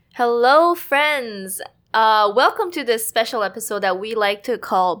Hello, friends! Welcome to this special episode that we like to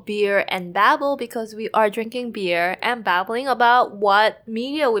call Beer and Babble because we are drinking beer and babbling about what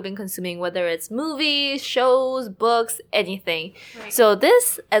media we've been consuming, whether it's movies, shows, books, anything. Right. So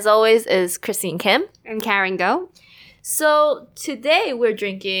this, as always, is Christine Kim. And Karen Go. So today we're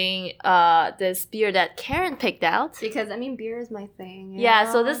drinking this beer that Karen picked out. Because, beer is my thing.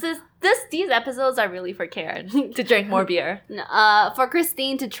 Yeah, so these episodes are really for Karen to drink more beer. For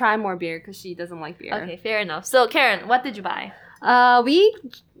Christine to try more beer because she doesn't like beer. Okay, fair enough. So Karen, what did you buy?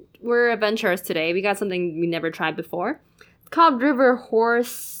 We're adventurous today. We got something we never tried before. It's called River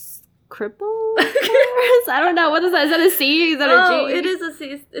Horse Cripple? I don't know. What is that? Is that a C? Is that a G? Oh, it is a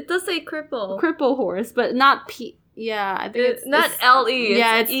C. It does say cripple. Cripple horse, but not P. Yeah, I think it's not L-E.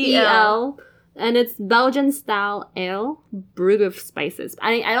 Yeah, it's E-L. And it's Belgian style ale brewed with spices.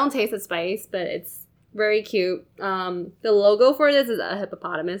 I don't taste the spice, but it's very cute. The logo for this is a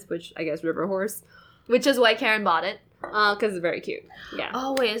hippopotamus, which I guess river horse. Which is why Karen bought it. Because it's very cute. Yeah.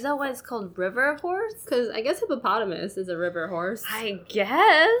 Oh, wait, is that why it's called river horse? Because I guess hippopotamus is a river horse. I guess.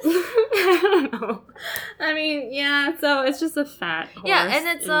 I don't know. Yeah, so it's just a fat horse. Yeah,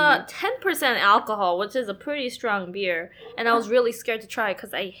 and it's 10% alcohol, which is a pretty strong beer. And I was really scared to try it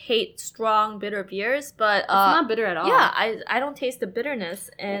because I hate strong, bitter beers. But it's not bitter at all. Yeah, I don't taste the bitterness.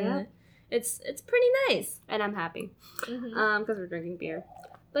 And it's pretty nice. And I'm happy. Because we're drinking beer.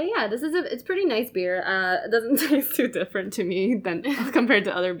 But yeah, it's pretty nice beer. It doesn't taste too different to me than compared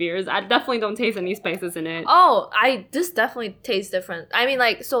to other beers. I definitely don't taste any spices in it. Oh, this definitely tastes different.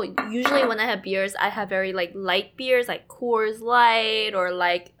 So usually when I have beers, I have very light beers like Coors Light or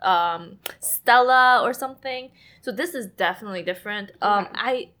Stella or something. So this is definitely different.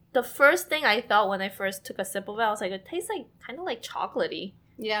 The first thing I thought when I first took a sip of it, I was like, it tastes kind of like chocolatey.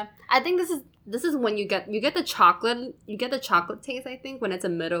 Yeah, I think this is when you get the chocolate taste. I think when it's a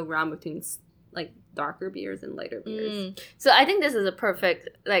middle ground between darker beers and lighter beers. So I think this is a perfect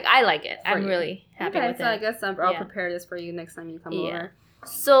I like it. I'm really happy with it. So I guess I'll prepare this for you next time you come over.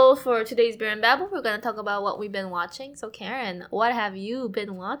 So for today's Beer and Babble, we're gonna talk about what we've been watching. So Karen, what have you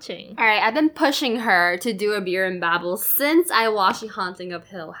been watching? All right, I've been pushing her to do a Beer and Babble since I watched The Haunting of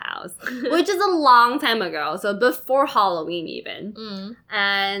Hill House, which is a long time ago. So before Halloween even.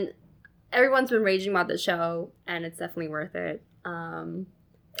 And everyone's been raging about the show, and it's definitely worth it.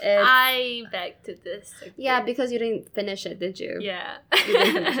 I beg to disagree. Yeah, because you didn't finish it, did you? Yeah. You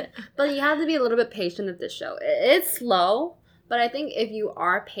didn't finish it. But you have to be a little bit patient with this show. It's slow, but I think if you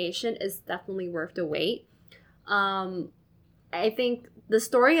are patient, it's definitely worth the wait. I think the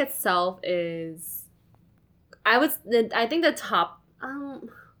story itself is... I think the top...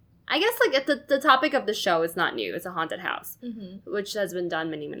 I guess the topic of the show is not new. It's a haunted house, which has been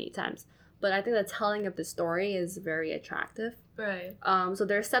done many, many times. But I think the telling of the story is very attractive. Right. So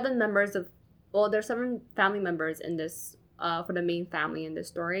there's seven family members in this, for the main family in this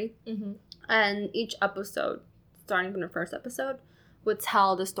story. And each episode, starting from the first episode, would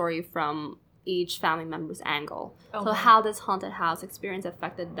tell the story from each family member's angle. Okay. So how this haunted house experience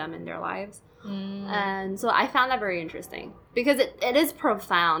affected them in their lives. And so I found that very interesting because it is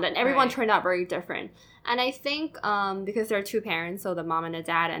profound and everyone turned out very different. And I think because there are two parents, so the mom and the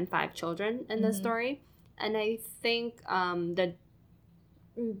dad and 5 children in the story. And I think the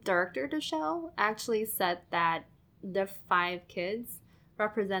director of the show actually said that the 5 kids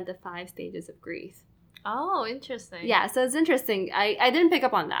represent the 5 stages of grief. Oh, interesting. Yeah, so it's interesting. I didn't pick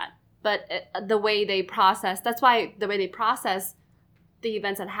up on that. But the way they process the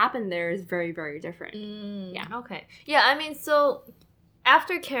events that happened there is very, very different. Yeah. Okay. Yeah, so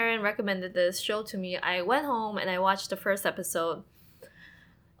after Karen recommended this show to me, I went home and I watched the first episode.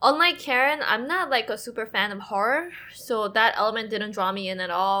 Unlike Karen, I'm not a super fan of horror, so that element didn't draw me in at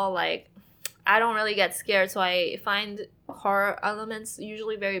all. I don't really get scared, so I find horror elements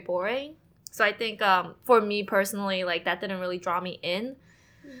usually very boring. So I think for me personally, that didn't really draw me in.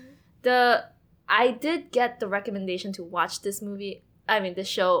 I did get the recommendation to watch this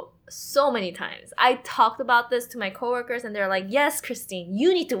show so many times. I talked about this to my coworkers and they're like, yes, Christine,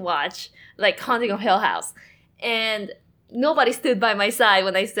 you need to watch Haunting of Hill House. And nobody stood by my side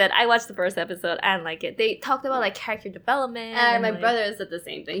when I said I watched the first episode and like it. They talked about character development. And my brother said the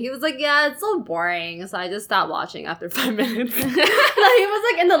same thing. He was like, yeah, it's so boring. So I just stopped watching after 5 minutes. He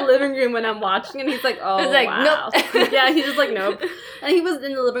was in the living room when I'm watching and he's like, oh, wow. Nope. Yeah, he's just like, nope. And he was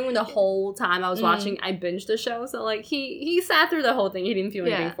in the living room the whole time I was watching. I binged the show. So he sat through the whole thing. He didn't feel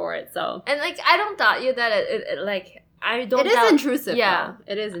anything for it. So. And I don't doubt you that it it is intrusive. Yeah,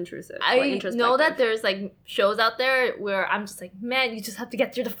 though. It is intrusive. I know that there's shows out there where I'm just like, man, you just have to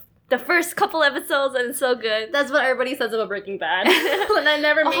get through the first couple episodes and it's so good. That's what everybody says about Breaking Bad. And I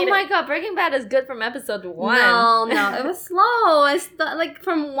never made it. Oh my god, Breaking Bad is good from episode 1. No, it was slow. Like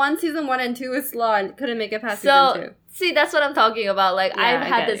from season 1 and 2 was slow. I couldn't make it past season 2. See, that's what I'm talking about. Like, Yeah, I've I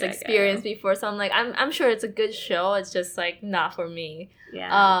had get this you, I get experience before, so I'm like, I'm sure it's a good show. It's just like not for me.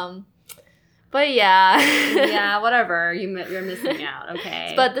 Yeah. But yeah. Yeah, whatever. You're missing out.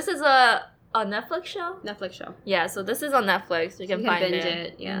 Okay. But this is a Netflix show. Netflix show. Yeah, so this is on Netflix. You can find binge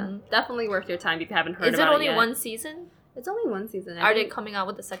it. Yeah, Mhm. definitely worth your time if you haven't heard Is about it it only yet. one season? It's only one season. Are they coming out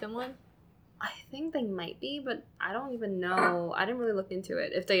with the second one? I think they might be, but I don't even know. I didn't really look into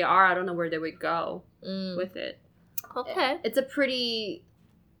it. If they are, I don't know where they would go with it. Okay. It's a pretty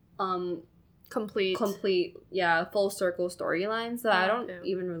Complete. full circle storyline, so I don't Okay.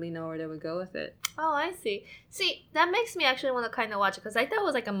 even really know where they would go with it. Oh, I see. See, that makes me actually want to kind of watch it because I thought it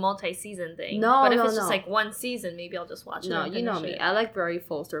was like a multi-season thing. No, but if no, it's just no. like one season, maybe I'll just watch it. No, and you know finish me. it. I like very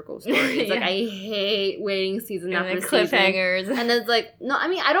full circle stories. Like Yeah. I hate waiting season And after then season. cliffhangers. And it's like, no, I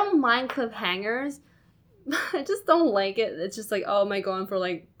mean, I don't mind cliffhangers. I just don't like it. It's just like, oh, am I going for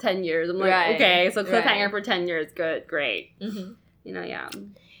like 10 years? I'm like, Right, okay, so cliffhanger right. for 10 years. Good, great. Mm-hmm. You know, yeah.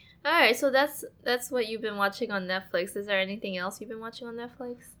 All right, so that's what you've been watching on Netflix. Is there anything else you've been watching on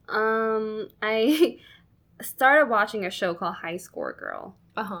Netflix? I started watching a show called High Score Girl.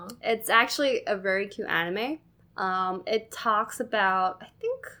 Uh-huh. It's actually a very cute anime. It talks about,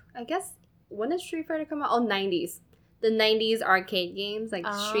 I guess, when did Street Fighter come out? Oh, 90s. The 90s arcade games, like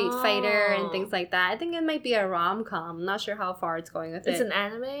Street Fighter and things like that. I think it might be a rom-com. I'm not sure how far it's going with it. It's an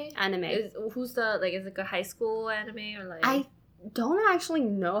anime? Anime. Is it like a high school anime or like... I don't actually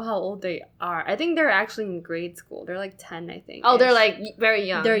know how old they are. I think they're actually in grade school. They're like 10, I think. Oh, they're like very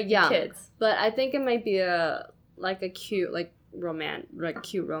young. They're young kids. But I think it might be a cute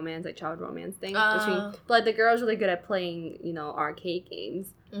cute romance, like child romance thing between. But like the girl's really good at playing, arcade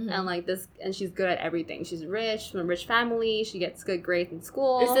games, and she's good at everything. She's rich, from a rich family. She gets good grades in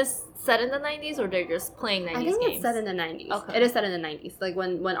school. Is this set in the 90s or they're just playing 90s I think games? it's set in the 90s. Okay. It is set in the 90s. Like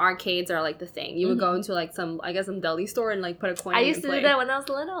when arcades are like the thing. You would go into like some deli store and like put a coin I in used and to play. do that when I was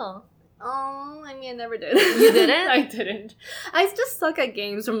little. Oh, I mean, I never did. You didn't? I didn't. I just suck at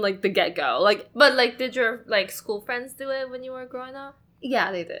games from like the get-go. Like, But like, did your like school friends do it when you were growing up?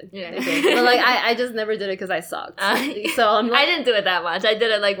 yeah, they did. Yeah. They did. But like, I just never did it because I sucked. So I'm like, I didn't do it that much. I did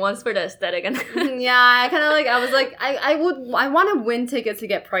it like once for the aesthetic and yeah, I kind of like, I was like, I want to win tickets to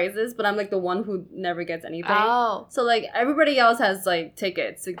get prizes, but I'm like the one who never gets anything. Oh. So like everybody else has like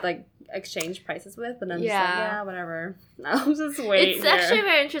tickets to like exchange prices with, but I'm just like, yeah, whatever. I'll just wait. It's actually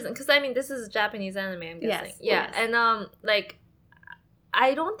very interesting because I mean this is Japanese anime, I'm guessing. Yes, Yeah, and like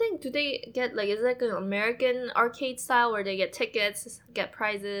I don't think, do they get like, is it like an American arcade style where they get tickets, get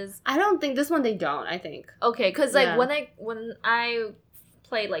prizes? I don't think this one they don't. I think. Okay, because like Yeah. when I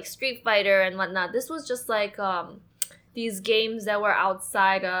played like Street Fighter and whatnot, this was just like these games that were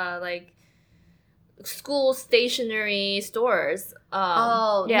outside like school stationery stores.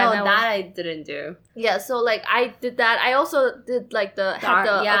 No, that that I didn't do. Yeah, so like I did that. I also did like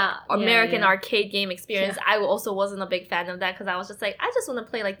American arcade game experience. Yeah. I also wasn't a big fan of that because I was just like, I just want to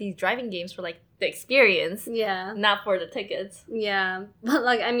play like these driving games for like the experience, Yeah. not for the tickets. Yeah. But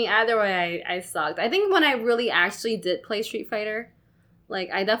like, I mean, either way, I sucked. I think when I really actually did play Street Fighter, like,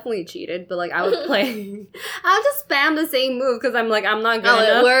 I definitely cheated, but like, I would play, I would just spam the same move because I'm like, I'm not good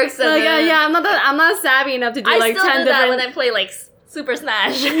enough. It works. And Like, then I'm not savvy enough to do I like still 10 do that different. when I play like Super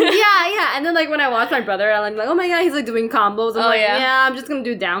Smash. yeah. And then like when I watch my brother, I'm like, oh my god, he's like doing combos. I'm like, yeah. yeah, I'm just gonna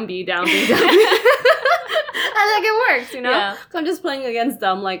do down B, down B, down B. And like it works, you know? Yeah. So I'm just playing against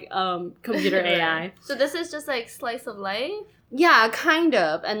them like computer AI. So this is just like slice of life? Yeah, kind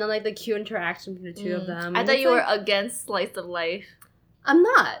of. And then like the cute interaction between the two of them. I And thought it's you like, were against slice of life. I'm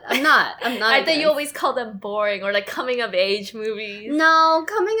not. I thought against. you always call them boring or like coming of age movies. No,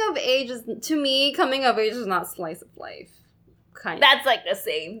 coming of age is not slice of life. Kind of. That's like the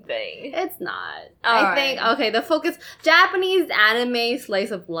same thing. It's not. All I think okay, the focus Japanese anime slice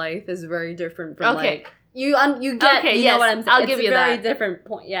of life is very different from like you get Okay, you yes, know what I'm saying. I'll It's give a you very that. different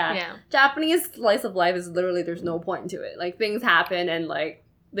point. Yeah. Yeah. Japanese slice of life is literally there's no point to it. Like things happen and like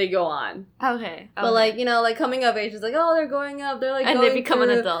they go on. Okay. But like, you know, like coming of age is like, oh, they're going up, they're like and going they become an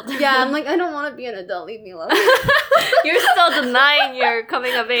through- adult. Yeah, I'm like, I don't want to be an adult, leave me alone. You're still denying your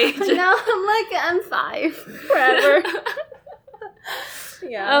coming of age. No, I'm 5 forever.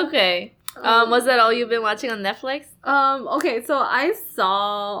 Yeah. Okay. Was that all you've been watching on Netflix? Okay, so I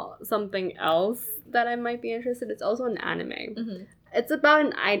saw something else that I might be interested. It's also an anime. Mm-hmm. It's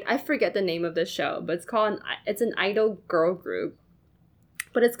about I forget the name of the show, but it's an idol girl group.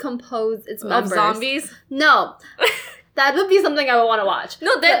 But it's members. Of zombies? No. that would be something I would want to watch.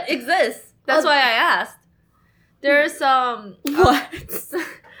 No, that exists. That's why I asked. There's What?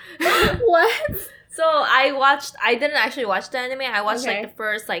 What? So I didn't actually watch the anime. I watched like the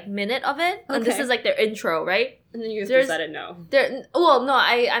first like minute of it, and this is like their intro, right? And then you decided no.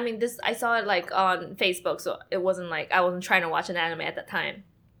 I mean this. I saw it like on Facebook, so it wasn't like I wasn't trying to watch an anime at that time.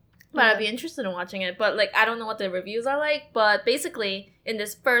 But I'd be interested in watching it. But like I don't know what the reviews are like. But basically, in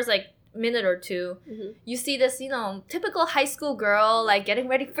this first like minute or two, you see this, typical high school girl like getting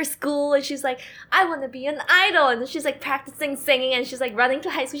ready for school, and she's like, I want to be an idol, and then she's like practicing singing, and she's like running to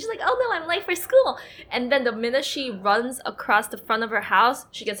high school. She's like, oh no, I'm late for school. And then the minute she runs across the front of her house,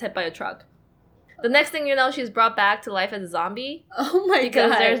 she gets hit by a truck. The next thing you know, she's brought back to life as a zombie. Oh my god.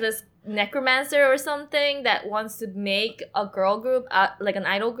 Because there's this necromancer or something that wants to make a girl group, like an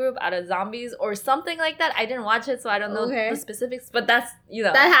idol group out of zombies or something like that. I didn't watch it, so I don't know the specifics, but that's,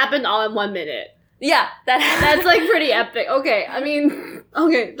 That happened all in 1 minute. Yeah, that's like pretty epic. Okay, I mean,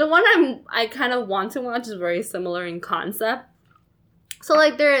 the one I kind of want to watch is very similar in concept. So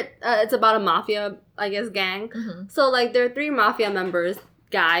like it's about a mafia, I guess, gang. So like there are 3 mafia members,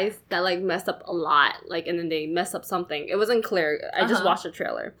 guys, that like messed up a lot, like, and then they messed up something. It wasn't clear. I just watched the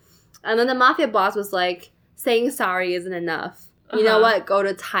trailer. And then the mafia boss was like, saying sorry isn't enough. You know what? Go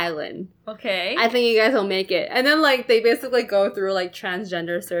to Thailand. Okay. I think you guys will make it. And then, like, they basically go through, like,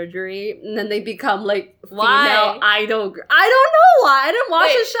 transgender surgery. And then they become, like, female idol. I don't know why. I didn't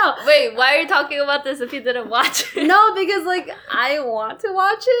watch the show. Wait, why are you talking about this if you didn't watch it? No, because, like, I want to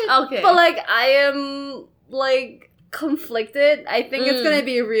watch it. Okay. But, like, I am, like, conflicted. I think it's going to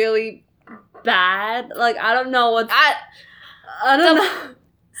be really bad. Like, I don't know what's... I don't know.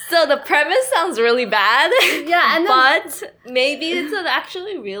 So the premise sounds really bad. Yeah, and but maybe it's an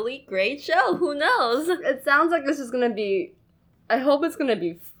actually really great show. Who knows? It sounds like this is gonna be... I hope it's gonna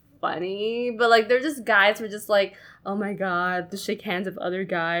be funny. But, like, they're just guys who are just like, oh my god, to shake hands with other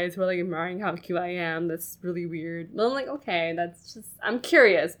guys who are, like, admiring how cute I am. That's really weird. But I'm like, okay, that's just... I'm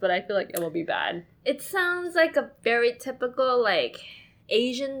curious, but I feel like it will be bad. It sounds like a very typical, like...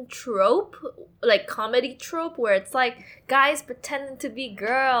 Asian trope, like comedy trope, where it's like guys pretending to be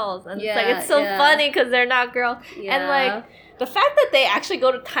girls, and it's so funny because they're not girls, and like the fact that they actually go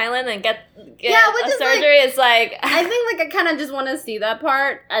to Thailand and get a surgery is like I think like I kind of just want to see that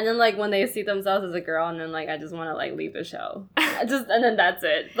part, and then like when they see themselves as a girl, and then like I just want to like leave the show, and then that's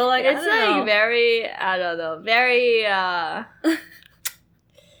it. But like it's like very very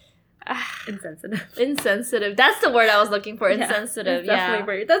insensitive. That's the word I was looking for. Insensitive.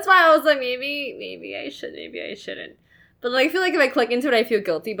 Definitely. That's why I was like, maybe I should, maybe I shouldn't. But like, I feel like if I click into it, I feel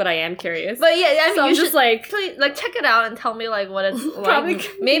guilty. But I am curious. But yeah, I mean, so you should just like please, like check it out and tell me like what it's probably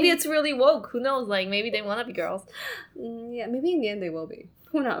like. Maybe it's really woke. Who knows? Like maybe they want to be girls. Yeah, maybe in the end they will be.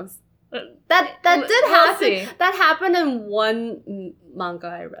 Who knows? That did happen. That happened in one manga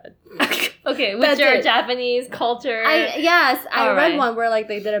I read. Okay, with your Japanese culture. I read one where like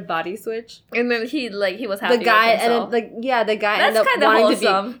they did a body switch, and then he was happy. The guy with himself. and the guy That's ended up kind of wanting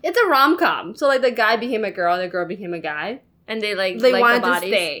wholesome. to be. It's a rom-com, so like the guy became a girl, and the girl became a guy, and they wanted the to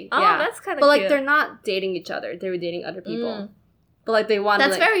stay. Oh, yeah. That's kind of. But like cute. they're not dating each other; they were dating other people. But like they wanted.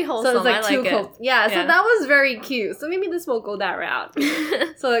 That's very wholesome. So it's like I like it. Yeah, so that was very cute. So maybe this will go that route.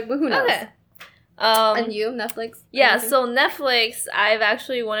 So like, but who knows? Okay. And you, Netflix? Yeah, so Netflix, I've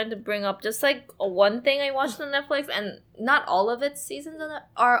actually wanted to bring up just like one thing I watched on Netflix, and not all of its seasons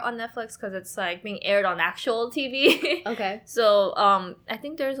are on Netflix because it's like being aired on actual TV. Okay. So I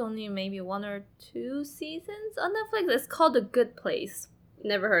think there's only maybe 1 or 2 seasons on Netflix. It's called The Good Place.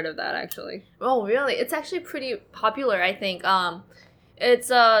 Never heard of that actually. Oh, really? It's actually pretty popular, I think. It's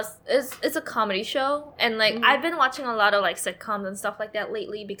a comedy show, and like I've been watching a lot of like sitcoms and stuff like that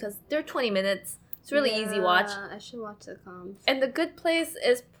lately because they're 20 minutes. It's really easy watch. I should watch sitcoms. And The Good Place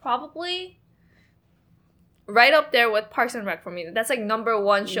is probably right up there with Parks and Rec for me. That's like number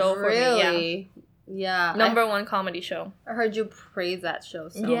 1 show for me. Yeah. Number 1 comedy show. I heard you praise that show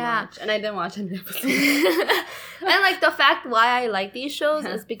so much. And I didn't watch any episode. And like the fact why I like these shows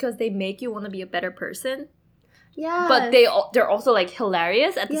is because they make you want to be a better person. Yeah. But they're also like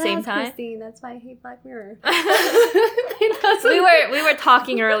hilarious at the same time. Christine, that's why I hate Black Mirror. we were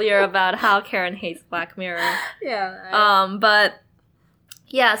talking earlier about how Karen hates Black Mirror. Yeah. But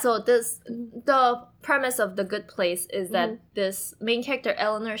yeah, so the premise of The Good Place is that this main character,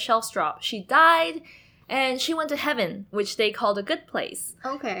 Eleanor Shellstrop, she died and she went to heaven, which they call the good place.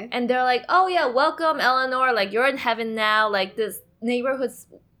 Okay. And they're like, oh yeah, welcome Eleanor, like you're in heaven now, like this neighborhood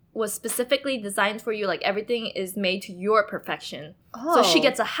was specifically designed for you, like everything is made to your perfection. So she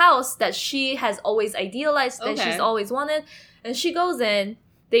gets a house that she has always idealized, that she's always wanted, and she goes in,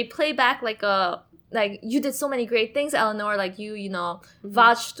 they play back like a like, you did so many great things, Eleanor. Like, you know,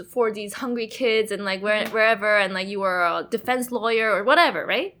 vouched for these hungry kids and, like, wherever. And, like, you were a defense lawyer or whatever,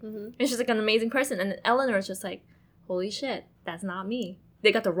 right? And she's, like, an amazing person. And Eleanor is just like, holy shit, that's not me.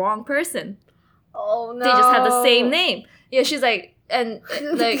 They got the wrong person. Oh, no. They just have the same name. Yeah, she's, like, and,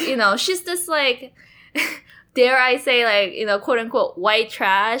 like, you know, she's this, like, dare I say, like, you know, quote-unquote, white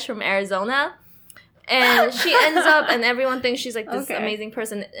trash from Arizona. And she ends up, and everyone thinks she's, like, this amazing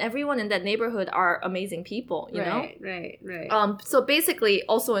person. Everyone in that neighborhood are amazing people, you know? Right. So basically,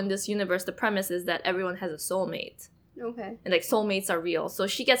 also in this universe, the premise is that everyone has a soulmate. Okay. And, like, soulmates are real. So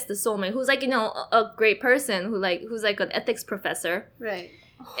she gets the soulmate who's, like, you know, a great person who's, like, an ethics professor. Right.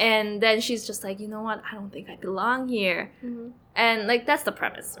 And then she's just like, you know what? I don't think I belong here. And, like, that's the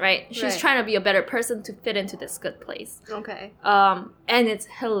premise, right? She's trying to be a better person to fit into this good place. Okay. And it's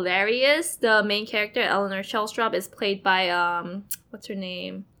hilarious. The main character, Eleanor Shellstrop, is played by, what's her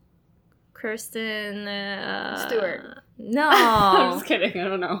name? Kirsten... Stewart. No. I'm just kidding. I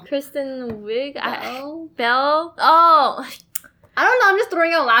don't know. Kristen Wiig? Bell? Oh. I don't know. I'm just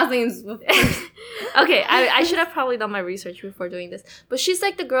throwing out last names. Okay, I should have probably done my research before doing this. But she's,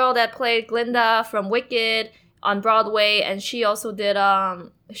 like, the girl that played Glinda from Wicked on Broadway, and she also did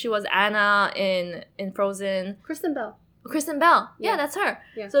she was Anna in Frozen. Kristen Bell. Yeah, that's her.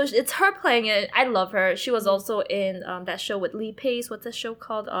 Yeah. So it's her playing it. I love her. She was also in that show with Lee Pace. What's that show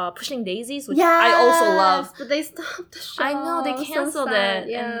called? Pushing Daisies, which I also love. But they stopped the show. I know, they canceled it.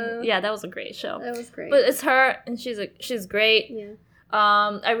 Yeah. And yeah, that was a great show. That was great. But it's her, and she's great. Yeah.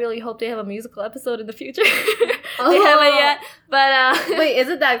 I really hope they have a musical episode in the future. They haven't yet. But wait, is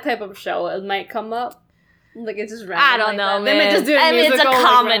it that type of show? It might come up. Like, it's just random. I don't know, man. They might just do a musical, it's a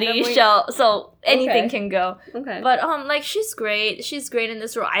comedy randomly. show, so anything can go. Okay. But like, she's great. She's great in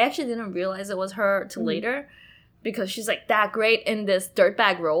this role. I actually didn't realize it was her till later, because she's, like, that great in this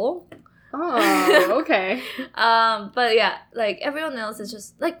dirtbag role. Oh, okay. But yeah, like, everyone else is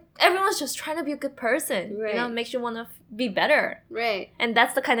just, like, everyone's just trying to be a good person. Right. You know, it makes you want to be better. Right. And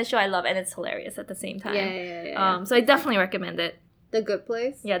that's the kind of show I love, and it's hilarious at the same time. Yeah. So I definitely recommend it. The Good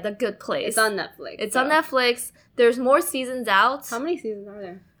Place? Yeah, The Good Place. It's on Netflix. It's on Netflix. There's more seasons out. How many seasons are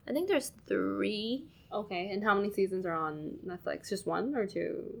there? I think there's 3. Okay, and how many seasons are on Netflix? Just 1 or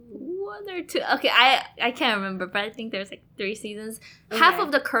 2? 1 or 2. Okay, I can't remember, but I think there's, like, 3 seasons. Okay. Half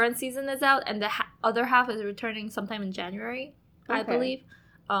of the current season is out, and the other half is returning sometime in January, I believe.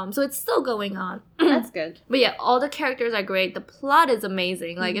 So it's still going on. That's good. But yeah, all the characters are great. The plot is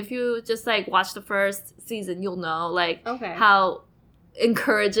amazing. Like, if you just, like, watch the first season, you'll know, like, how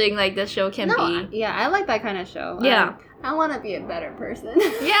encouraging, like, this show can be. Yeah, I like that kind of show. Yeah. I want to be a better person.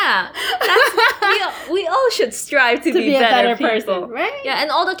 Yeah. We all should strive to be better people. person, right? Yeah,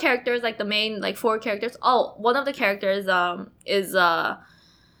 and all the characters, like, the main, like, 4 characters. Oh, one of the characters is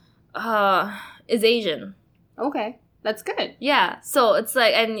Asian. Okay. That's good. Yeah. So it's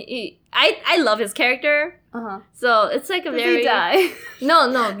like, and I love his character. So it's like a Does very... he die? No,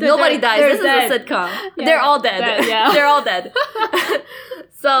 nobody dies. This is a sitcom. Yeah, they're all dead. Yeah. They're all dead.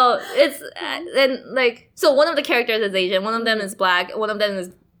 So it's, and, like, so one of the characters is Asian, one of them is black, one of them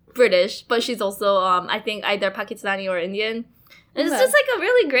is British, but she's also, I think, either Pakistani or Indian. And it's just, like, a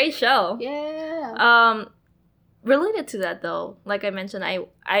really great show. Yeah. Related to that, though, like I mentioned, I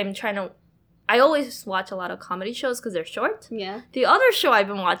always watch a lot of comedy shows because they're short. Yeah. The other show I've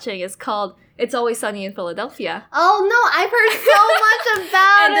been watching is called It's Always Sunny in Philadelphia. Oh, no, I've heard so much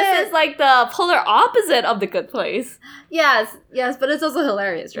about and this is, like, the polar opposite of The Good Place. Yes, but it's also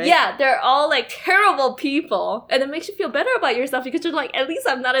hilarious, right? Yeah, they're all, like, terrible people. And it makes you feel better about yourself because you're like, at least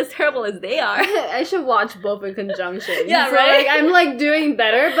I'm not as terrible as they are. I should watch both in conjunction. Yeah, so, right? Like, I'm, like, doing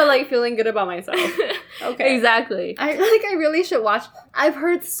better, but, like, feeling good about myself. Okay. Exactly. I really should watch. I've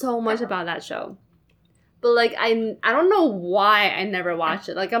heard so much about that show. But, like, I don't know why I never watched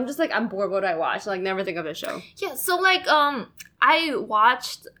it. Like, I'm just, like, I'm bored. What do I watch? Like, never think of the show. Yeah, so, like, I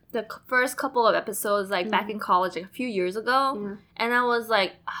watched the first couple of episodes, like, back in college, like, a few years ago. And I was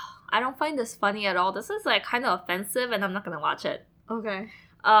like, oh, I don't find this funny at all. This is, like, kind of offensive, and I'm not gonna watch it. Okay.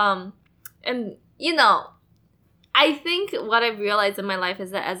 And, you know, I think what I've realized in my life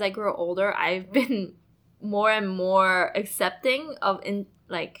is that as I grow older, I've been more and more accepting of,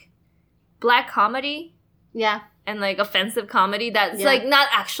 like, black comedy. Yeah. And, like, offensive comedy that's, like, not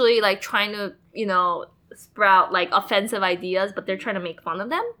actually, like, trying to, you know, sprout, like, offensive ideas, but they're trying to make fun of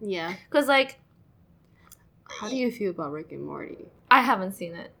them. Yeah. Because, like... How do you feel about Rick and Morty? I haven't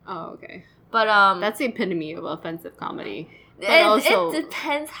seen it. Oh, okay. But, that's the epitome of offensive comedy. It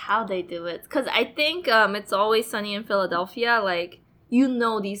depends how they do it. Because I think It's Always Sunny in Philadelphia, like, you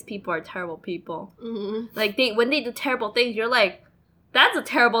know these people are terrible people. Mm-hmm. Like, when they do terrible things, you're like, that's a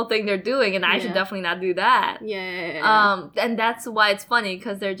terrible thing they're doing, and I should definitely not do that. Yeah. And that's why it's funny,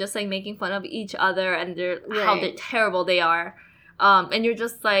 because they're just like making fun of each other and how they're terrible they are. And you're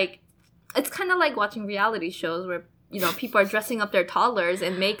just like, it's kind of like watching reality shows where, you know, people are dressing up their toddlers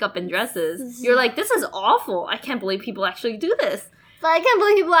in makeup and dresses. You're like, this is awful. I can't believe people actually do this. But I can't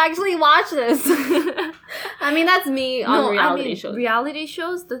believe people actually watch this. I mean, that's me on reality shows. Reality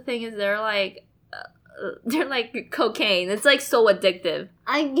shows, the thing is, they're like cocaine. It's like so addictive.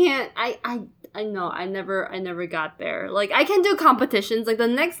 I can't. I know. I never got there. Like, I can do competitions. Like, the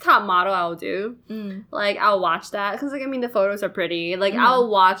next top model I'll do. Like, I'll watch that because, like, I mean, the photos are pretty. Like, I'll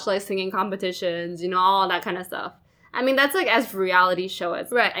watch like singing competitions. You know, all that kind of stuff. I mean, that's like as reality show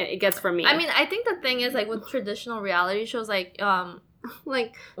as it gets for me. I mean, I think the thing is, like, with traditional reality shows, like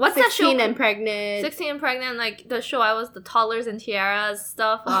like what's that show? 16 and Pregnant. 16 and Pregnant, like the show I was, the Toddlers and Tiaras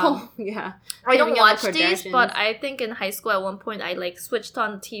stuff. Yeah. I don't watch these, but I think in high school at one point I like switched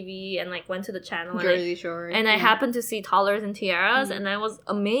on the TV and like went to the channel Jersey Shore. And I happened to see Toddlers and Tiaras, and I was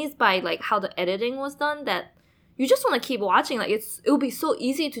amazed by like how the editing was done, that you just want to keep watching. Like, it would be so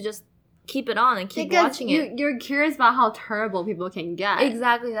easy to just keep it on and keep watching it. You're curious about how terrible people can get.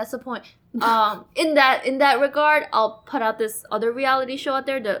 Exactly, that's the point. In that regard, I'll put out this other reality show out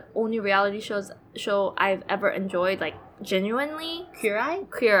there. The only reality show I've ever enjoyed, like, genuinely. Queer Eye?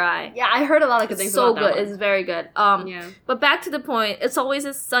 Queer Eye. Yeah, I heard a lot of good things about that. So good. It's very good. But back to the point, It's Always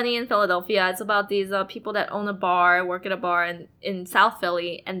Sunny in Philadelphia. It's about these people that own a bar, work at a bar in South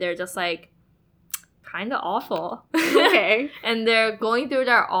Philly, and they're just like kind of awful. Okay. And they're going through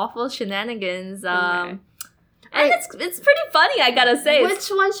their awful shenanigans. And it's pretty funny, I gotta say. Which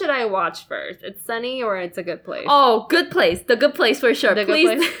one should I watch first? It's Sunny or It's a Good Place? Oh, Good Place. The Good Place for sure. The Please.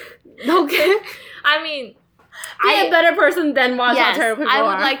 Good Place? Okay. I mean, be a better person than watch how terrible people I would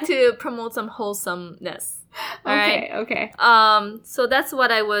are. like to promote some wholesomeness. Okay. So that's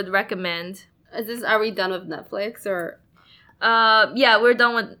what I would recommend. Are we done with Netflix or? Yeah, we're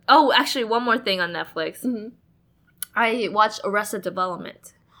done with. Oh, actually, one more thing on Netflix. Mm-hmm. I watched Arrested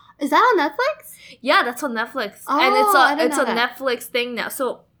Development. Is that on Netflix? Yeah, that's on Netflix, Oh, and it's a that. Netflix thing now.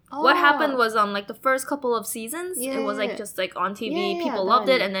 So what happened was like the first couple of seasons, it was like just like on TV, people loved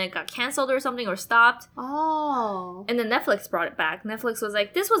it, and then it got canceled or something or stopped. Oh. And then Netflix brought it back. Netflix was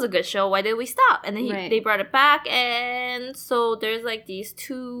like, this was a good show. Why did we stop? And then they brought it back, and so there's like these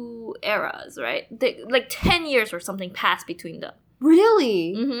two eras, right? Like 10 years or something passed between them.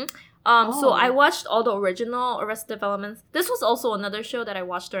 Really? Mm-hmm. So I watched all the original Arrested Development. This was also another show that I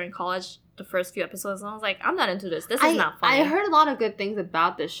watched during college, the first few episodes, and I was like, I'm not into this. This is not funny. I heard a lot of good things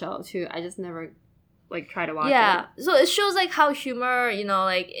about this show, too. I just never, like, tried to watch it. Yeah. So it shows, like, how humor, you know,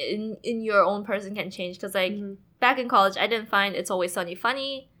 like, in your own person can change. Because, like, back in college, I didn't find It's Always Sunny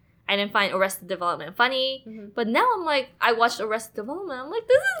funny. I didn't find Arrested Development funny. But now I'm like, I watched Arrested Development. I'm like,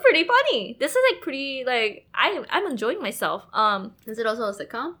 this is pretty funny. This is, like, pretty, like, I'm enjoying myself. Is it also a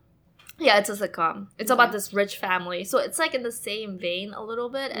sitcom? Yeah, it's a sitcom. It's about this rich family. So it's like in the same vein a little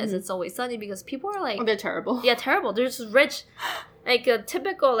bit as It's Always Sunny, because people are like... Oh, they're terrible. Yeah, terrible. They're just rich. Like a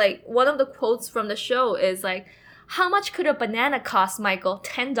typical, like, one of the quotes from the show is like, how much could a banana cost, Michael?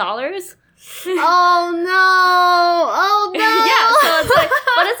 $10? Oh, no. Yeah, so it's like...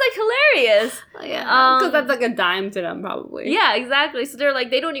 But it's like hilarious. Yeah, because that's like a dime to them, probably. Yeah, exactly. So they're like,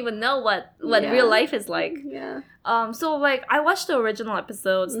 they don't even know what real life is like. Yeah. So like I watched the original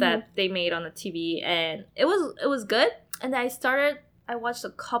episodes that they made on the TV, and it was good. And I watched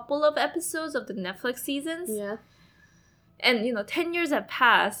a couple of episodes of the Netflix seasons. Yeah. And 10 years have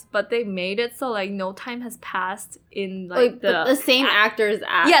passed, but they made it so like no time has passed in like the same actors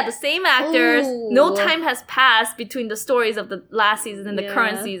act. Yeah, the same actors. Ooh. No time has passed between the stories of the last season and the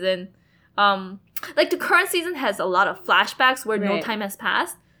current season. Like the current season has a lot of flashbacks where no time has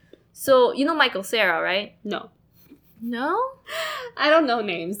passed. So you know Michael Cera, right? No. I don't know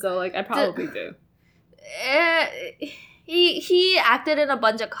names, so like I probably do. He acted in a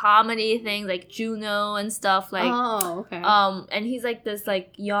bunch of comedy things like Juno and stuff like. Oh, okay. And he's like this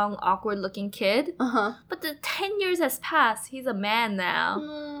like young awkward looking kid. But the 10 years has passed. He's a man now.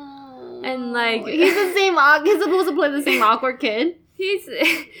 And like he's supposed to play the same awkward kid.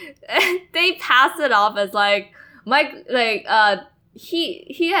 They pass it off as like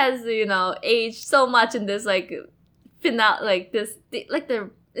he has aged so much in this like finale, like this like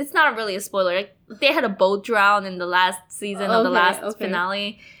it's not really a spoiler, like they had a boat drown in the last season of the last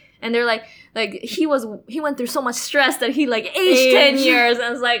finale, And they're like he went through so much stress that he like aged 10 years. And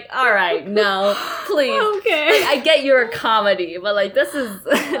I was like, all right, no, please. Okay. Like, I get you're a comedy, but like this is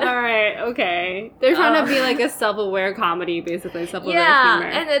Alright, okay. They're trying to be like a self-aware comedy, basically. Self-aware humor.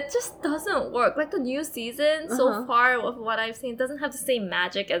 and it just doesn't work. Like the new season so far of what I've seen doesn't have the same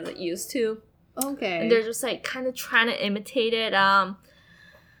magic as it used to. Okay. And they're just like kind of trying to imitate it.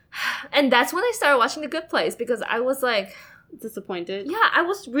 And that's when I started watching The Good Place, because I was like disappointed. Yeah, I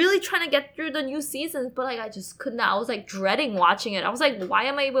was really trying to get through the new seasons, but like I just could not. I was like dreading watching it. I was like, why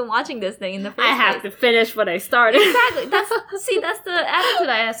am I even watching this thing in the first place? I have to finish what I started. Exactly. That's the attitude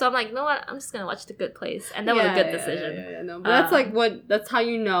I have. So I'm like, you know what? I'm just gonna watch The Good Place, and that was a good decision. No, but that's how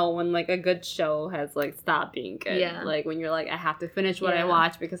you know when like a good show has like stopped being good. Yeah. Like when you're like, I have to finish what I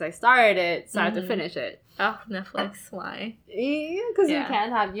watch because I started it, so I have to finish it. Oh, Netflix, why? Yeah, because you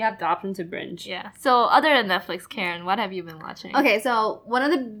have the option to binge. Yeah. So other than Netflix, Karen, what have you been watching? Okay, so one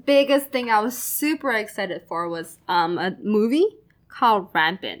of the biggest thing I was super excited for was a movie called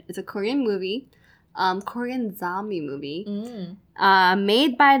Rampant. It's a Korean movie, Korean zombie movie,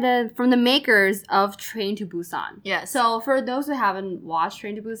 made from the makers of Train to Busan. Yeah. So for those who haven't watched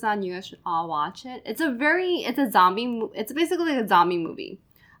Train to Busan, you guys should all watch it. It's basically like a zombie movie.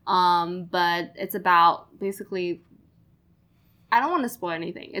 But it's about basically, I don't want to spoil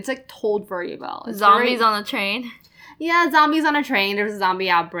anything. It's like told very well. It's zombies on a train. Yeah, zombies on a train. There's a zombie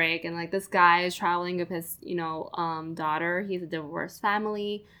outbreak, and like this guy is traveling with his, daughter. He's a divorced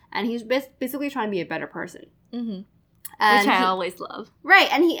family, and he's basically trying to be a better person. Mm-hmm. Which I always love.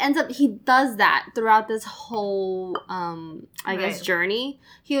 Right, and he does that throughout this whole, I guess, journey.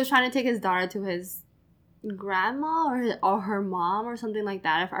 He was trying to take his daughter to his grandma or her mom or something like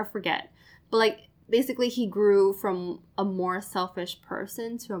that. I forget, but like basically he grew from a more selfish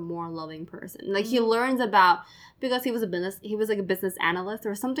person to a more loving person. Like he learns about, because he was like a business analyst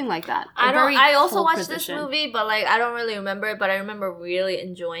or something like that. I also watched this movie, but like I don't really remember it, but I remember really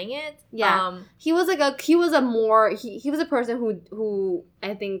enjoying it. Yeah. He was a person who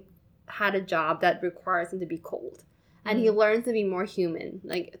I think had a job that requires him to be cold. And he learns to be more human,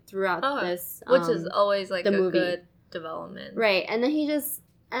 like, throughout this, which is always, like, the movie. Good development. Right, and then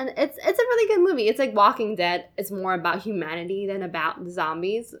and it's a really good movie. It's like Walking Dead. It's more about humanity than about the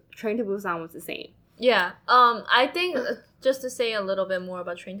zombies. Train to Busan was the same. Yeah, I think, just to say a little bit more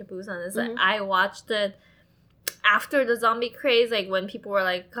about Train to Busan, is that I watched it after the zombie craze, like, when people were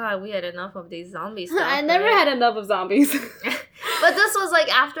like, God, we had enough of these zombie stuff. I never had enough of zombies. But this was, like,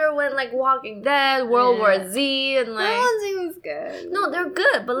 after when, like, Walking Dead, World War Z, and, like... World War Z was good. No, they're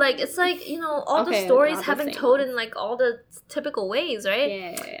good, but, like, it's, like, all the stories have been told in, like, all the typical ways, right?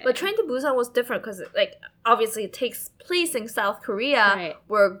 Yeah. But Train to Busan was different because, like, obviously it takes place in South Korea,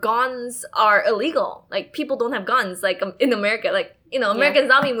 where guns are illegal. Like, people don't have guns, like, in America. Like, American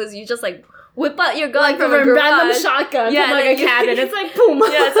zombie movies, you just, like... whip out your gun from a random shotgun from like a cabin. It's like boom.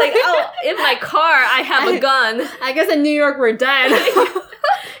 Yeah, it's like, oh, in my car I have a gun. I guess in New York we're dead.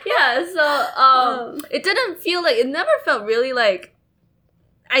 Yeah, so it didn't feel like, it never felt really like,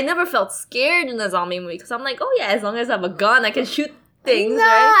 I never felt scared in the zombie movie because I'm like, oh yeah, as long as I have a gun I can shoot things, no,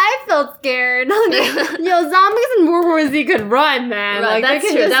 right? I felt scared. Yo, zombies in World War Z could run, man. Right, like that's they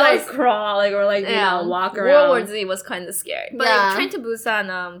can true. just That like was, crawl, like or like walk around. World War Z was kind of scary, but like, Train to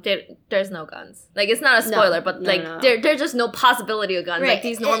Busan, there's no guns. Like it's not a spoiler, but like there's just no possibility of guns. Right. Like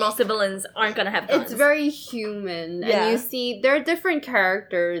these normal civilians aren't gonna have guns. It's very human, and you see there are different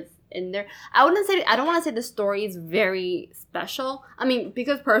characters in there. I don't want to say the story is very special. I mean,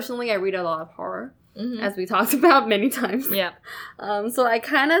 because personally I read a lot of horror. As we talked about many times. Yeah. So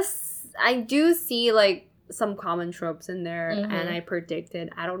I do see like some common tropes in there, and I predicted,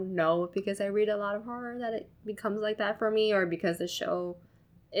 I don't know, because I read a lot of horror, that it becomes like that for me, or because the show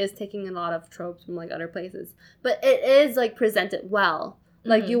is taking a lot of tropes from like other places. But it is like presented well.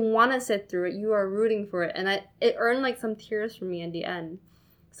 Like you want to sit through it, you are rooting for it, and it earned like some tears from me at the end.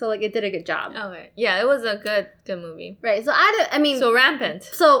 So, like, it did a good job. Okay. Yeah, it was a good movie. Right. So, So, Rampant.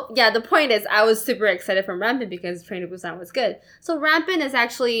 So, yeah, the point is, I was super excited for Rampant because Train to Busan was good. So, Rampant is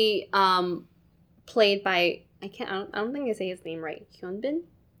actually played by, I don't think I say his name right. Hyunbin?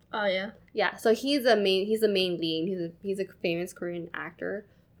 Oh, yeah. Yeah, so he's the main lead. He's a famous Korean actor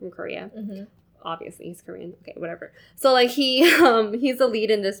from Korea. Obviously, he's Korean. Okay, whatever. So, like, he's the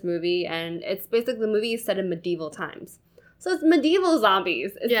lead in this movie, and it's basically, the movie is set in medieval times. So it's medieval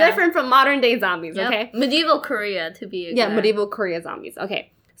zombies. It's different from modern day zombies, okay? Medieval Korea, to be exact. Yeah, medieval Korea zombies.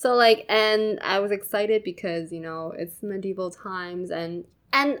 Okay. So, like, and I was excited because, it's medieval times, and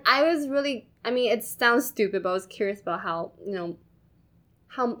I was really, I mean, it sounds stupid, but I was curious about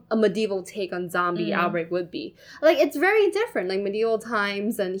how a medieval take on zombie outbreak would be. Like, it's very different. Like, medieval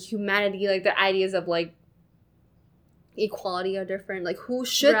times and humanity, like, the ideas of, like, equality are different. Like, who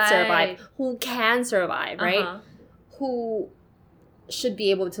should survive? Who can survive, right? Who should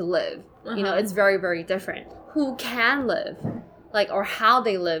be able to live? You know, it's very, very different. Who can live? Like, or how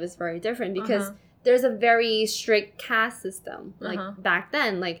they live is very different because there's a very strict caste system. Like, back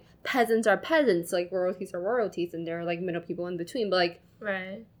then, like, peasants are peasants, like, royalties are royalties, and there are, like, middle people in between. But, like,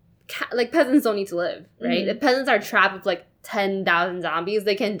 like, peasants don't need to live, right? If peasants are trapped with, like, 10,000 zombies,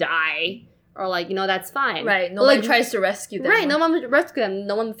 they can die. Or, like, you know, that's fine. Right. No one tries to rescue them. Right. No one would rescue them.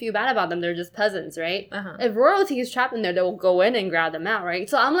 No one would feel bad about them. They're just peasants, right? If royalty is trapped in there, they will go in and grab them out, right?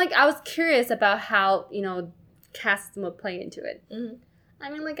 So I'm, like, I was curious about how, you know, caste system would play into it. I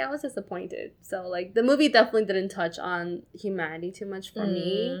mean, like, I was disappointed. So, like, the movie definitely didn't touch on humanity too much for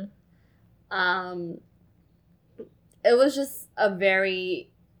me. It was just a very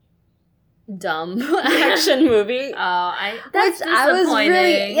dumb action movie. That's disappointing. I was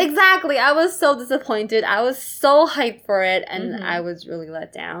really, exactly, I was so disappointed. I was so hyped for it, and I was really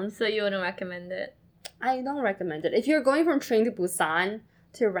let down. So you wouldn't recommend it? I don't recommend it. If you're going from Train to Busan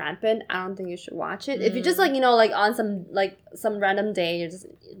to Rampant, I don't think you should watch it. If you're just, like, you know, like, on some random day, you're just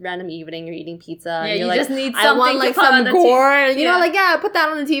random evening, you're eating pizza, and you're you like, just need something I want, like, to put on some the gore, and, you know, like, yeah, put that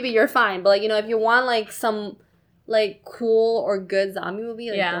on the TV, you're fine. But, like, you know, if you want, like, some, like, cool or good zombie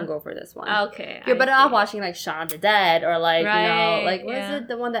movie, like, don't go for this one. Okay. You're better off watching, like, Shaun of the Dead, or, like, you know, like, what is yeah. it?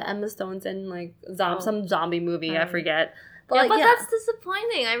 The one that Emma Stone's in, like, some zombie movie, I forget. But, yeah, like, but that's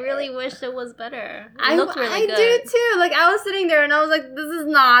disappointing. I really wish it was better. It looked really good. I do too. Like, I was sitting there and I was like, this is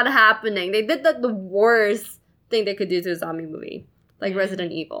not happening. They did the worst thing they could do to a zombie movie. Like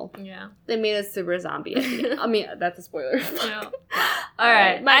Resident Evil. Yeah. They made a super zombie. I mean, that's a spoiler. Yeah. All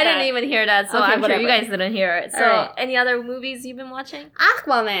right. I didn't even hear that, so okay, I'm whatever. sure you guys didn't hear it. So, any other movies you've been watching?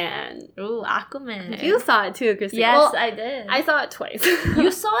 Aquaman. Ooh, Aquaman. You saw it too, Christine. Yes, well, I did. I saw it twice.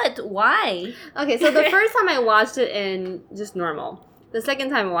 You saw it? Why? Okay, so the first time I watched it in just normal. The second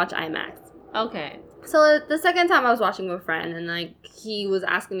time I watched IMAX. Okay. So the second time I was watching with a friend, and, like, he was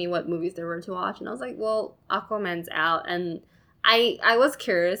asking me what movies there were to watch, and I was like, well, Aquaman's out, and I was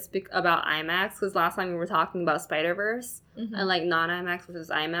curious about IMAX, because last time we were talking about Spider-Verse, and, like, non-IMAX versus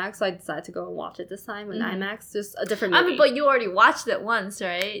IMAX, so I decided to go and watch it this time in IMAX, just a different movie. I mean, but you already watched it once,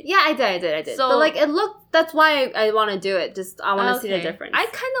 right? Yeah, I did. So, but, like, that's why I want to do it, just, I want to see the difference. I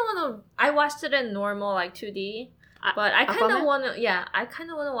kind of want to, I watched it in normal, like, 2D. But I kind of want to, I kind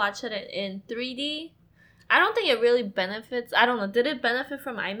of want to watch it in 3D. I don't think it really benefits. I don't know. Did it benefit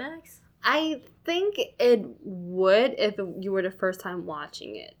from IMAX? I think it would if you were the first time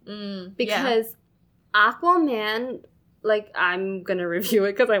watching it. Because Aquaman, like, I'm going to review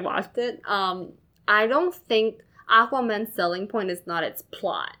it because I watched it. I don't think Aquaman's selling point is not its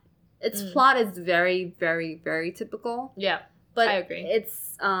plot. Its plot is very, very, very typical. Yeah. But I agree.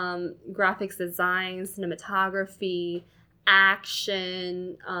 It's graphics design, cinematography,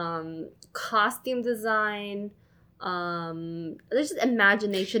 action, costume design, there's just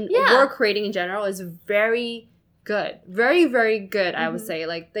imagination. Work creating in general is very good. Very, very good, I would say.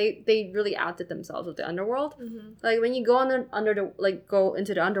 Like, they really outdid themselves with the underworld. Like, when you go go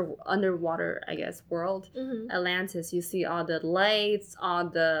into the underwater, I guess, world, Atlantis, you see all the lights, all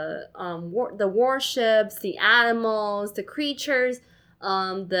the warships, the animals, the creatures,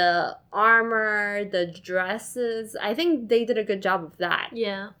 the armor, the dresses. I think they did a good job of that.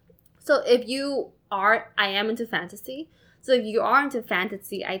 Yeah. So I am into fantasy. So if you are into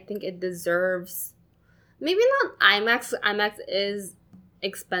fantasy, I think it deserves, maybe not IMAX. IMAX is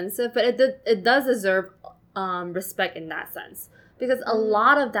expensive, but it does deserve respect in that sense. Because a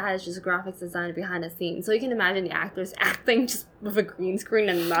lot of that is just graphics design behind the scenes. So you can imagine the actors acting just with a green screen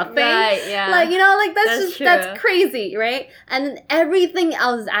and nothing. Right, yeah. Like, you know, like, That's that's crazy, right? And then everything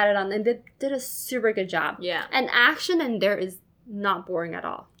else is added on. And they did a super good job. Yeah. And action in there is not boring at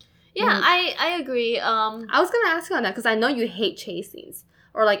all. Yeah, I agree. I was going to ask you on that because I know you hate chase scenes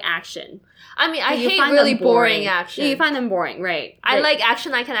or, like, action. I mean, I hate really boring action. Yeah, you find them boring, right? I like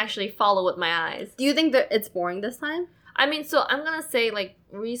action I can actually follow with my eyes. Do you think that it's boring this time? I mean, so I'm going to say, like,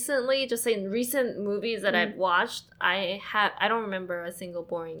 recently, just saying recent movies that I've watched, I don't remember a single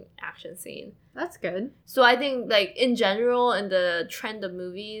boring action scene. That's good. So I think, like, in general, in the trend of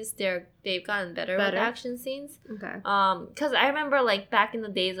movies, they've gotten better with action scenes. Okay. Because I remember, like, back in the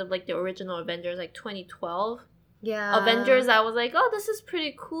days of, like, the original Avengers, like 2012. Yeah. Avengers, I was like, oh, this is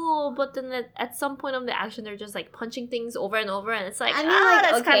pretty cool. But then at some point of the action, they're just, like, punching things over and over. And it's like,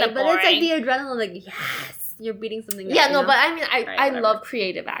 that's kind of boring. But it's like the adrenaline, like, yes. you're beating something. Yeah, up, no, know? but I mean, I Whatever. love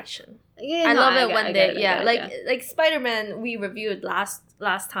creative action. Yeah, I no, love it get when I they get it, yeah, I get it. like Spider-Man we reviewed last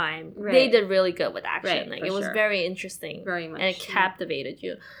time. Right. They did really good with action. Right, like for it was sure. very interesting. Very much. And it captivated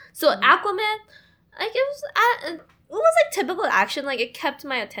you. So Aquaman, like it was like typical action. Like it kept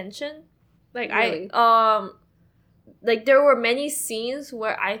my attention. Like Really? like there were many scenes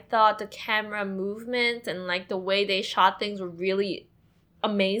where I thought the camera movement and like the way they shot things were really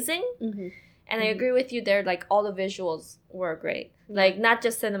amazing. Mm-hmm. And I agree with you there, like all the visuals were great. Like not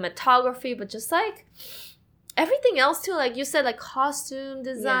just cinematography, but just like everything else too. Like you said, like costume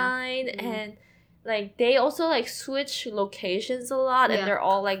design and like they also like switch locations a lot and they're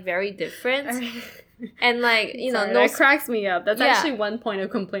all like very different. And like, you know, that cracks me up. That's actually one point of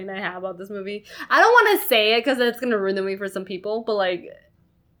complaint I have about this movie. I don't want to say it because it's gonna ruin the movie for some people, but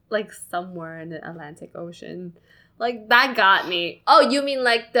like somewhere in the Atlantic Ocean. Like, that got me. Oh, you mean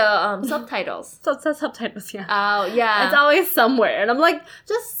like the subtitles? Subtitles, yeah. Oh, yeah. It's always somewhere. And I'm like,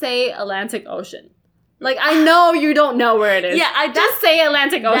 just say Atlantic Ocean. Like, I know you don't know where it is. Yeah, I just say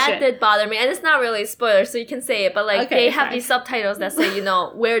Atlantic Ocean. That did bother me. And it's not really a spoiler, so you can say it. But, like, they have these subtitles that say, you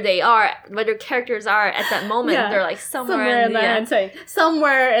know, where they are, where their characters are at that moment. Yeah. They're, like, somewhere in the Atlantic.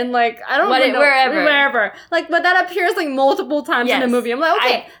 Somewhere in, like, I don't know. Wherever. Like, but that appears, like, multiple times in the movie. I'm like,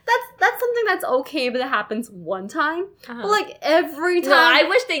 okay, that's something that's okay, but it happens one time. But, like, every time. No, I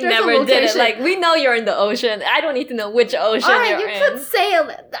wish they never did it. Like, we know you're in the ocean. I don't need to know which ocean you're in. You could say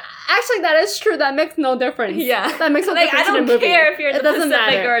it. Actually, that is true. That makes no difference. Yeah. That makes no difference in the movie. I don't care if you're in the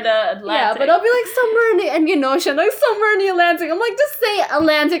Pacific or the Atlantic. Yeah, but I'll be like somewhere in the Indian Ocean, like somewhere in the Atlantic. I'm like, just say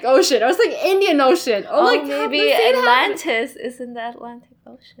Atlantic Ocean. Or it's like Indian Ocean. Or like maybe Atlantis is in the Atlantic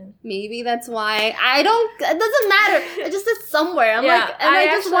Ocean. Maybe that's why. I don't, it doesn't matter. It just is somewhere. I'm like, and I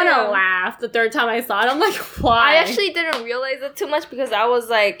just want to laugh the third time I saw it. I'm like, why? I actually didn't realize it too much because I was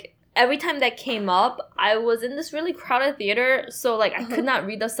like, every time that came up, I was in this really crowded theater, so like I could not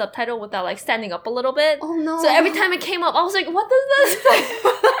read the subtitle without like standing up a little bit. Oh no! So every time it came up, I was like, "What does this?"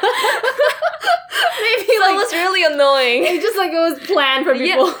 Maybe so like, it was really annoying. It just like it was planned for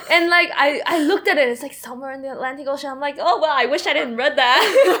people. Yeah. And like I looked at it, it's like somewhere in the Atlantic Ocean. I'm like, oh well, I wish I didn't read that.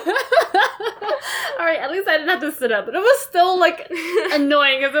 All right, at least I didn't have to sit up, but it was still like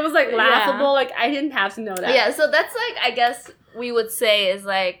annoying because it was like laughable. Yeah. Like I didn't have to know that. Yeah, so that's like I guess we would say is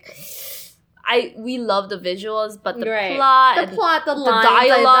like we love the visuals, but the plot, the lines,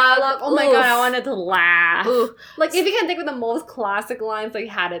 dialogue. Oh my god, I wanted to laugh. Oof. Like if you can think of the most classic lines, like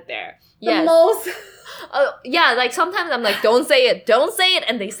had it there. The most. Yeah, like sometimes I'm like, don't say it,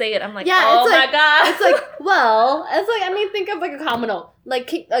 and they say it. I'm like, yeah, oh my like, god. It's like, well, it's like I mean, think of like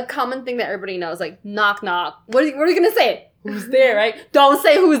a common thing that everybody knows, like knock knock. What are you gonna say? Who's there, right? Don't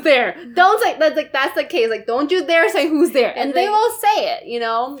say who's there. Don't say that's the case. Like, don't you dare say who's there. And they will say it, you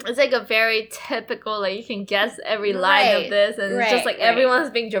know? It's like a very typical, like, you can guess every line of this. And it's just like everyone's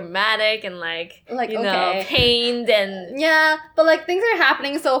being dramatic and like you know, pained and... Yeah, but like things are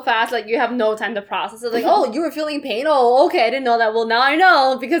happening so fast, like you have no time to process it. Like, oh, you were feeling pain? Oh, okay, I didn't know that. Well, now I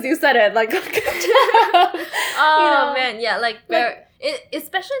know because you said it. Like, oh, man, yeah, like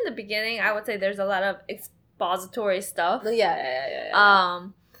especially in the beginning, I would say there's a lot of... expository stuff.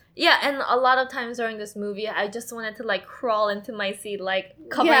 Yeah, and a lot of times during this movie, I just wanted to, like, crawl into my seat, like,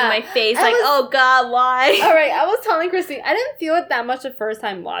 covering my face, like, oh god, why? Alright, I was telling Christine, I didn't feel it that much the first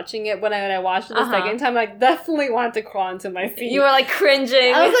time watching it. When I watched it the second time, I definitely wanted to crawl into my seat. You were, like,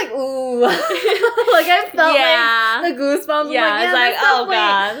 cringing. I was like, ooh. Like, I felt like the goosebumps. Yeah, it's like, oh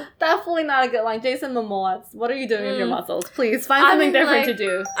god. Definitely not a good line. Jason Momoa, what are you doing with your muscles? Please, find something different to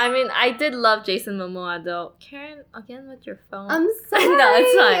do. I mean, I did love Jason Momoa, though. Karen, again with your phone. I'm sorry. No,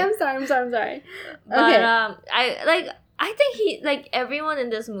 it's fine. I'm sorry. But, I think everyone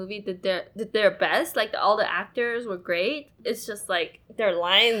in this movie did their best. Like, all the actors were great. It's just, like, their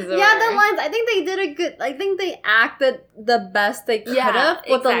lines were... Yeah, the lines, I think they did a good... I think they acted the best they could have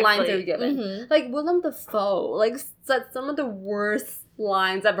with the lines they were given. Mm-hmm. Like, Willem Dafoe, like, said some of the worst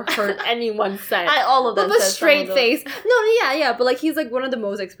lines I've ever heard anyone say. All of them. With a straight face. No, yeah, but like he's like one of the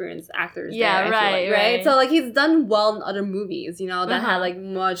most experienced actors. Yeah, there, right. So like he's done well in other movies, you know, that had like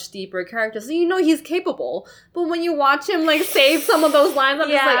much deeper characters. So you know he's capable. But when you watch him like say some of those lines, I'm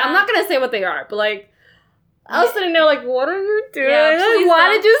just like, I'm not gonna say what they are, but like I was sitting there like, what are you doing? Yeah, like, why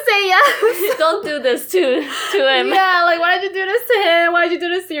did you say yes? Don't do this to him. Yeah, like, why did you do this to him? Why did you do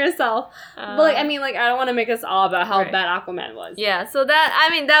this to yourself? But, like, I mean, like, I don't want to make us all about how bad Aquaman was. Yeah, so that's...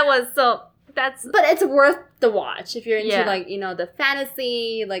 But it's worth the watch if you're into, like, you know, the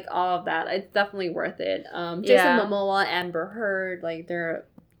fantasy, like, all of that. It's definitely worth it. Jason Momoa, Amber Heard, like, they're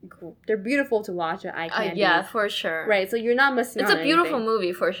they're beautiful to watch at eye candy. Yeah, for sure. Right, so you're not missing It's out a on beautiful anything.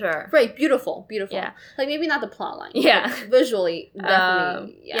 movie for sure. Right, beautiful. Yeah. Like, maybe not the plot line. Yeah. But visually,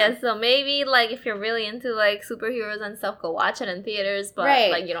 definitely. Yeah, so maybe, like, if you're really into, like, superheroes and stuff, go watch it in theaters, but,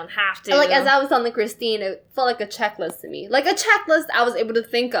 Right. like, you don't have to. And, like, as I was telling Christine, it felt like a checklist to me. Like, a checklist I was able to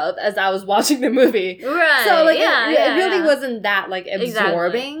think of as I was watching the movie. Right. So, like, it it really wasn't that, like,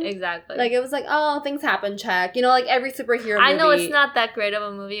 absorbing. Exactly. Like, it was like, oh, things happen, check. You know, like, every superhero movie. I know it's not that great of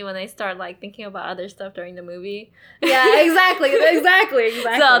a movie when I start, like, thinking about other stuff during the movie. Yeah, exactly.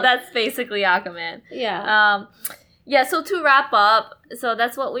 So that's basically Aquaman. Yeah. Yeah, so to wrap up, so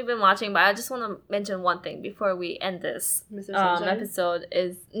that's what we've been watching, but I just want to mention one thing before we end this Mr. Sunshine? episode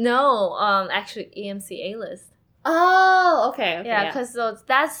is, actually AMC A-List. Oh, okay. Yeah, because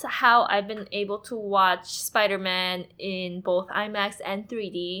that's how I've been able to watch Spider-Man in both IMAX and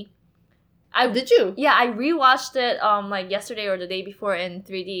 3D. Did you? Yeah, I rewatched it like yesterday or the day before in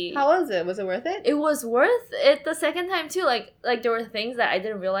 3D. How was it? Was it worth it? It was worth it the second time too. Like there were things that I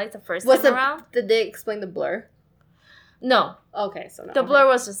didn't realize the first time around. Did they explain the blur? No. Okay, so no. The blur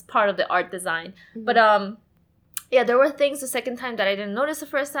was just part of the art design. Mm-hmm. But yeah, there were things the second time that I didn't notice the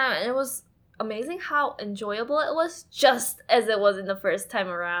first time, and it was amazing how enjoyable it was, just as it was in the first time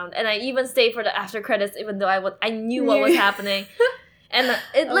around. And I even stayed for the after credits, even though I knew what was happening. And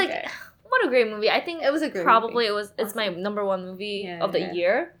it like. What a great movie. I think it was a great probably movie. It's my number one movie of the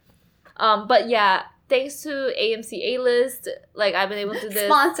year. But yeah, thanks to AMC A-List, like I've been able to do this.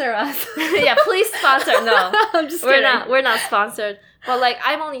 Sponsor us. Yeah, please sponsor. No. I'm just kidding. We're not sponsored. But like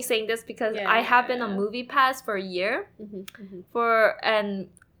I'm only saying this because I have been on Movie Pass for a year.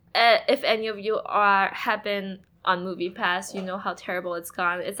 If any of you have been on Movie Pass, you know how terrible it's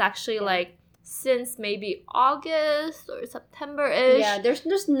gone. It's actually like since maybe August or September-ish. Yeah,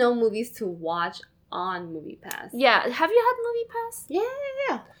 there's no movies to watch on Movie Pass. Yeah, have you had Movie Pass?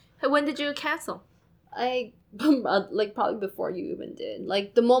 Yeah. When did you cancel? I like probably before you even did.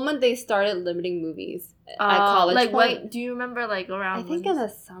 Like the moment they started limiting movies at college. Like what? Do you remember like around? I think in the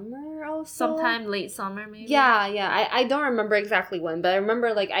summer or so. Sometime late summer, maybe. Yeah. I don't remember exactly when, but I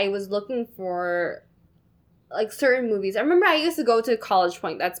remember like I was looking for like certain movies. I remember I used to go to College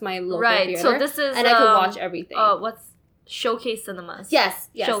Point. That's my local theater. So this is and I could watch everything. What's Showcase Cinemas? Yes.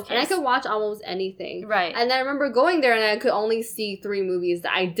 Showcase. And I could watch almost anything. Right. And I remember going there and I could only see 3 movies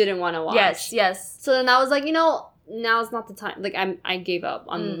that I didn't want to watch. Yes. So then I was like, now's not the time. Like I gave up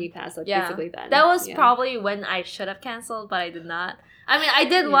on Movie Pass. Like basically then. That was probably when I should have canceled, but I did not. I mean, I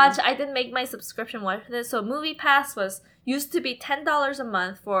did watch. I did make my subscription worth it. So Movie Pass used to be $10 a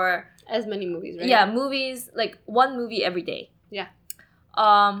month for as many movies, right? Yeah, movies, like one movie every day. Yeah.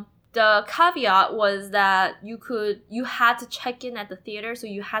 The caveat was that you had to check in at the theater, so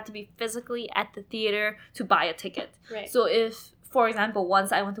you had to be physically at the theater to buy a ticket. Right. So if, for example,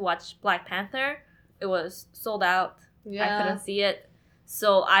 once I went to watch Black Panther, it was sold out. Yeah. I couldn't see it.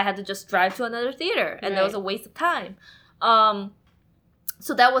 So I had to just drive to another theater, and that was a waste of time.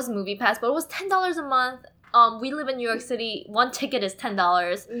 So that was Movie Pass, but it was $10 a month. We live in New York City. One ticket is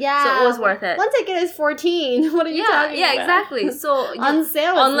 $10. Yeah. So it was worth it. One ticket is $14. What are you talking about? Yeah, exactly. So on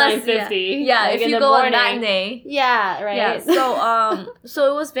sale it's $9.50. Yeah, like if you go on matinee. Yeah, right. Yeah. So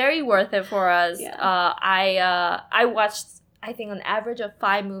so it was very worth it for us. Yeah. I watched, I think, an average of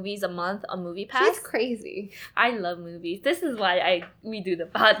 5 movies a month on Movie Pass. She's crazy. I love movies. This is why we do the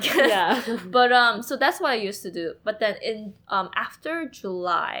podcast. Yeah. But so that's what I used to do. But then in after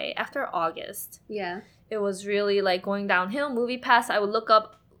August, yeah, it was really like going downhill. Movie Pass, I would look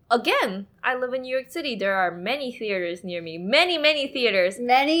up again. I live in New York City. There are many theaters near me. Many theaters.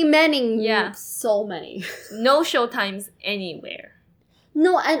 Many. Yeah. So many. No showtimes anywhere.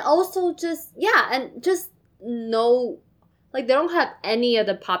 No, and also just no. Like, they don't have any of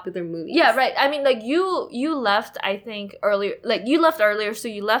the popular movies. Yeah, right. I mean, like, you left, I think, earlier. Like, you left earlier, so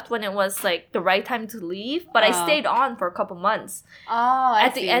you left when it was, like, the right time to leave. But I stayed on for a couple months. Oh,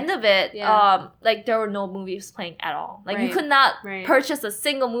 At the end of it, like, there were no movies playing at all. Like, you could not purchase a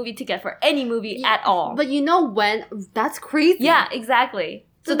single movie ticket for any movie at all. But you know when? That's crazy. Yeah, exactly.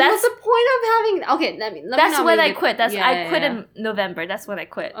 So what's the point of having... Okay, let me that's when I quit. I quit in November. That's when I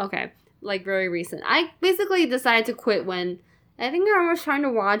quit. Okay. Like, very recent. I basically decided to quit when I think I was trying to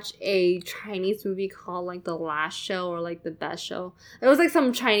watch a Chinese movie called, like, The Last Show or, like, The Best Show. It was, like,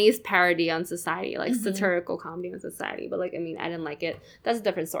 some Chinese parody on society, like, satirical comedy on society. But, like, I mean, I didn't like it. That's a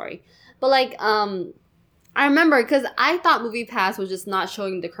different story. But, like, I remember because I thought Movie Pass was just not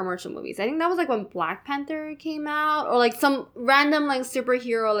showing the commercial movies. I think that was, like, when Black Panther came out or, like, some random, like,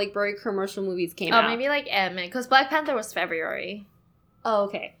 superhero, like, very commercial movies came out. Oh, maybe, like, Ant-Man. Because Black Panther was February. Oh,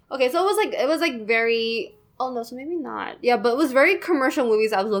 okay. Okay, so it was, like, very... Oh, no, so maybe not. Yeah, but it was very commercial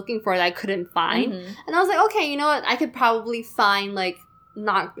movies I was looking for that I couldn't find. Mm-hmm. And I was like, okay, you know what? I could probably find, like,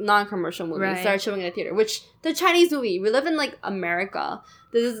 non-commercial movies Right. that are showing in the theater. Which, the Chinese movie, we live in, like, America.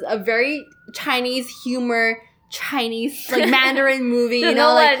 This is a very Chinese humor, Chinese, like, Mandarin movie, you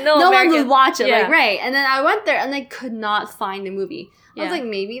know? Like, no one would watch it, Yeah. like, right. And then I went there and I could not find the movie. I was Yeah. like,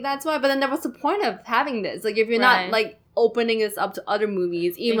 maybe that's why. But then there was the point of having this. Like, if you're Right. not, like, opening this up to other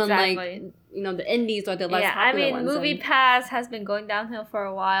movies, even, like, Exactly. you know, the indies or the less Yeah, I popular mean, ones. Movie and- Pass has been going downhill for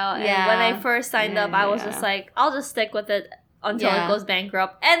a while. And Yeah. when I first signed up, I was just like, I'll just stick with it until Yeah. it goes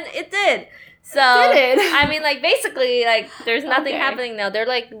bankrupt. And it did. So, Did it? I mean, like, basically, like, there's nothing Okay. happening now. They're,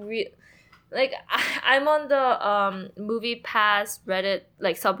 like, I'm on the Movie Pass Reddit,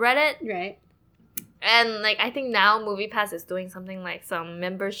 like, subreddit. Right. And, like, I think now Movie Pass is doing something like some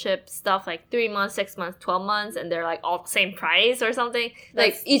membership stuff, like 3 months, 6 months, 12 months, and they're, like, all the same price or something,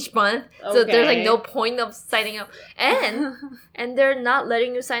 like, That's- each month. So there's, like, Okay. no point of signing up. And they're not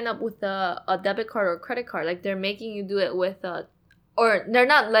letting you sign up with a debit card or credit card. Like, they're making you do it with or they're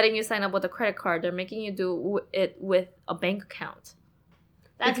not letting you sign up with a credit card. They're making you do it with a bank account.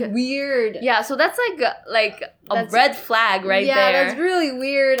 That's Because- weird. Yeah, so that's, like a That's- red flag right there. Yeah, that's really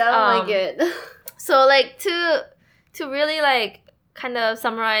weird. I don't like it. So, like, to really, like, kind of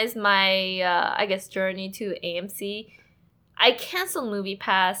summarize my, I guess, journey to AMC, I canceled Movie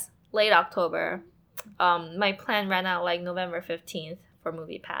Pass late October. My plan ran out, like, November 15th for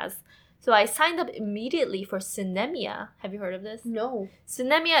Movie Pass. So I signed up immediately for Cinemia. Have you heard of this? No.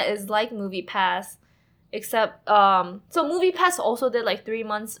 Cinemia is like Movie Pass, except, so Movie Pass also did, like, 3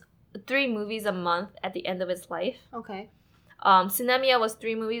 movies a month at the end of its life. Okay. Cinemia was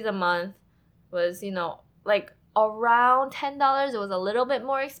 3 movies a month. Was, you know, like around $10. It was a little bit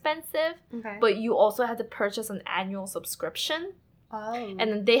more expensive, Okay. but you also had to purchase an annual subscription. Oh. And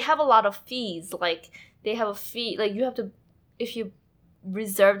then they have a lot of fees. Like, they have a fee, like, you have to, if you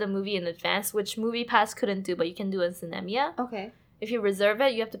reserve the movie in advance, which Movie Pass couldn't do, but you can do in Cinemia. Okay. If you reserve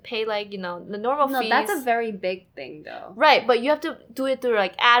it, you have to pay, like, you know, the normal No, fees. that's a very big thing, though. Right, but you have to do it through,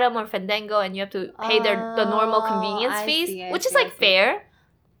 like, Atom or Fandango, and you have to pay the normal convenience I fees, see, I which is, see, I like, see. fair.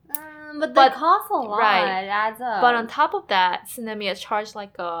 But But- that costs a lot. right. It adds up. But on top of that, Cinemia charged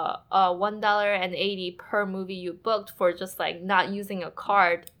like a $1.80 per movie you booked for just like not using a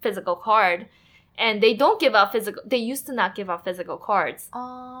physical card. And they don't give out they used to not give out physical cards.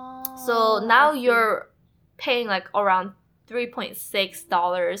 Oh. So now I see. you're paying like around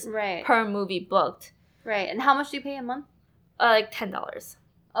 $3.6 Right. per movie booked. Right. And how much do you pay a month? Like $10.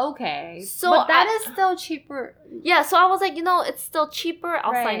 Okay. So but that is still cheaper. Yeah, so I was like, you know, it's still cheaper.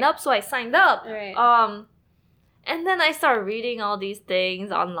 I'll Right. sign up. So I signed up. Right. And then I started reading all these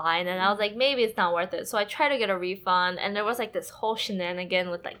things online, and I was like, maybe it's not worth it. So I tried to get a refund, and there was like this whole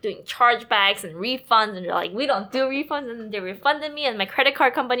shenanigan with like doing chargebacks and refunds, and they're like, we don't do refunds, and then they refunded me, and my credit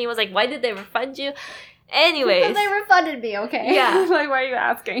card company was like, why did they refund you? Anyways, Because they refunded me, okay? Yeah. Like, why are you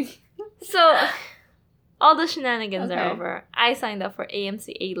asking? so all the shenanigans are Okay. over. I signed up for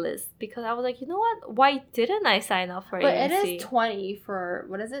AMC A-List because I was like, you know what? Why didn't I sign up for But AMC? it is 20 for,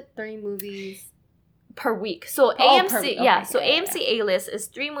 what is it? 30 movies. Per week. So Oh, AMC, per week. yeah. Okay, So yeah, AMC A-List is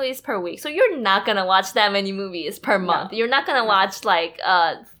 3 movies per week. So you're not gonna watch that many movies per No. month. You're not gonna No. watch like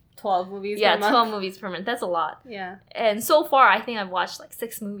 12 movies yeah, per month. 12 movies per month. That's a lot. Yeah. And so far, I think I've watched like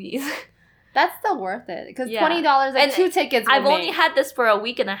 6 movies. That's still worth it. Because Yeah. $20, like And 2 tickets I've would only make. had this for a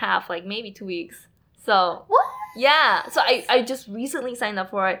week and a half, like maybe 2 weeks. So What? yeah. So I just recently signed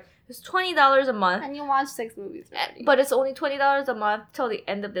up for it. It's $20 a month, And you watched 6 movies already. but it's only $20 a month till the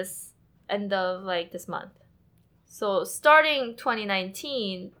end of this month. So starting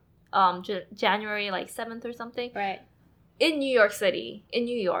 2019, January like 7th or something, Right. in New York City,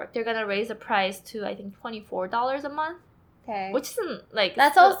 they're gonna raise the price to I think $24 a month, Okay. which isn't like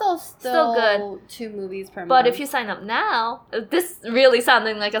That's still- also still good. 2 movies per month. But if you sign up now, this really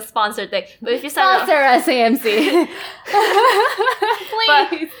sounding like a sponsored thing. But if you sign sponsor us, AMC.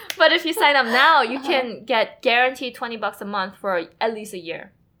 Please. but if you sign up now, you can get guaranteed $20 a month for at least a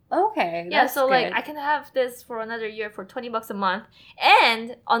year. Okay. Yeah, That's so good. like I can have this for another year for $20 a month,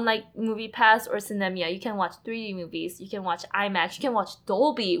 and unlike Movie Pass or Cinemia, you can watch 3D movies, you can watch IMAX, you can watch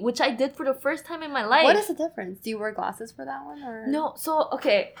Dolby, which I did for the first time in my life. What is the difference? Do you wear glasses for that one or No, so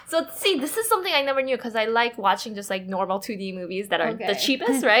okay, so see, this is something I never knew because I like watching just like normal 2D movies that are the Okay.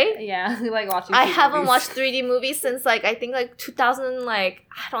 cheapest, right? Yeah, you like watching. I 2D haven't movies. watched 3D movies since like I think like 2000 like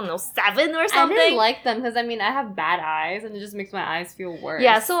I don't know 7 or I something. didn't like them because I mean I have bad eyes and it just makes my eyes feel worse.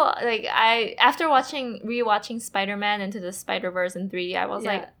 Yeah, so like after rewatching Spider-Man Into the Spider-Verse in 3D, I was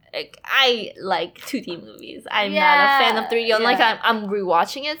Yeah. like, like, I like 2D movies. I'm not a fan of 3D. Like I'm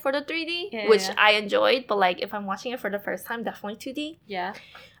rewatching it for the 3D, which I enjoyed. But like if I'm watching it for the first time, definitely 2D. Yeah.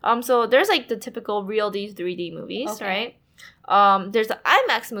 So there's like the typical real 3D movies, right? There's the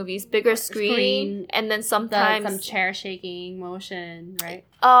IMAX movies, bigger screen, and then sometimes some chair shaking motion, right?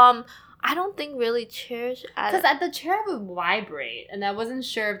 I don't think really chairs because the chair would vibrate, and I wasn't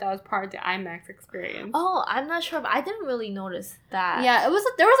sure if that was part of the IMAX experience. Oh, I'm not sure, but I didn't really notice that. Yeah,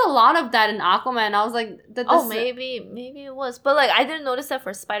 there was a lot of that in Aquaman. I was like, maybe it was, but like I didn't notice that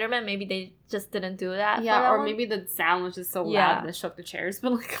for Spider-Man. Maybe they just didn't do that. Yeah, or maybe the sound was just so loud that it shook the chairs.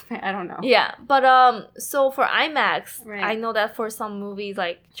 But like, I don't know. Yeah, but so for IMAX, right. I know that for some movies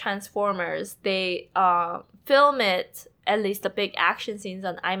like Transformers, they film it. At least the big action scenes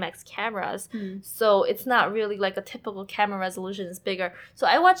on IMAX cameras. So it's not really like a typical camera resolution. It's bigger. So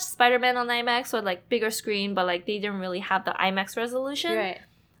I watched Spider-Man on IMAX, so like bigger screen, but like they didn't really have the IMAX resolution. Right.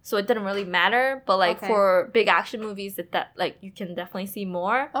 So it didn't really matter. But like for big action movies, that like you can definitely see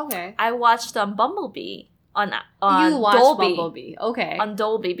more. Okay. I watched Bumblebee on you watched Dolby. Bumblebee. Okay. On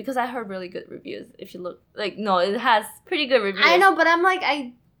Dolby because I heard really good reviews. If you look, like, no, it has pretty good reviews. I know, but I'm like,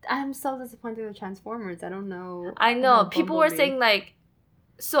 I'm so disappointed with Transformers. I don't know. I know. People were saying, like...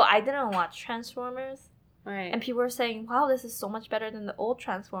 So, I didn't watch Transformers. Right. And people were saying, wow, this is so much better than the old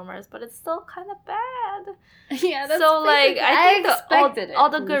Transformers. But it's still kind of bad. Yeah, that's so, like, I think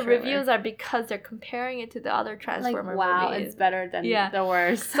all the good trailer. reviews are because they're comparing it to the other Transformer wow, movies. it's better than the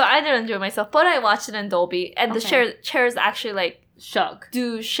worst. So, I didn't enjoy myself. But I watched it in Dolby. And the chairs actually, like...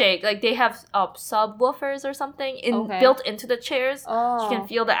 do shake. Like they have subwoofers or something built into the chairs. So you can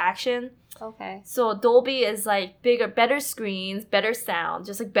feel the action. Okay. So Dolby is like bigger, better screens, better sound,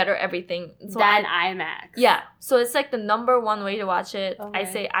 just like better everything. So than IMAX. Yeah. So it's like the number one way to watch it. Okay. I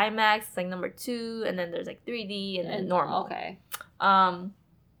say IMAX, it's like number 2, and then there's like 3D and then normal. Okay.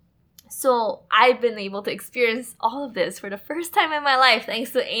 So I've been able to experience all of this for the first time in my life thanks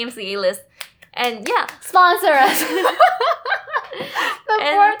to AMC A-List. And yeah. Sponsor us.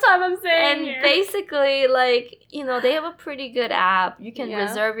 Fourth time I'm saying and basically, like, you know, they have a pretty good app. You can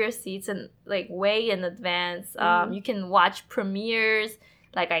reserve your seats and like way in advance. You can watch premieres.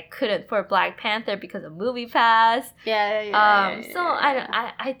 Like I couldn't for Black Panther because of Movie Pass. So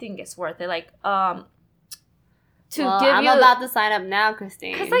I think it's worth it. Like I'm about to sign up now,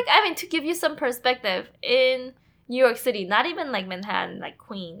 Christine. Because like I mean, to give you some perspective, in New York City, not even like Manhattan, like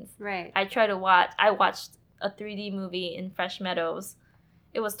Queens. Right. I watched a 3D movie in Fresh Meadows.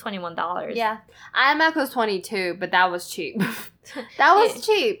 It was $21. Yeah. IMAX was $22, but that was cheap. That was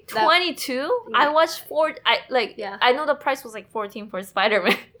cheap. $22? Yeah. I watched I know the price was like $14 for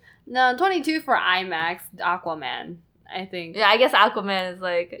Spider-Man. No, $22 for IMAX, Aquaman, I think. Yeah, I guess Aquaman is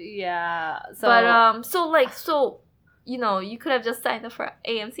like... Yeah. So, but, you know, you could have just signed up for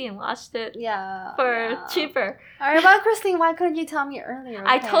AMC and watched it for cheaper. All right, but Christine, why couldn't you tell me earlier? Okay?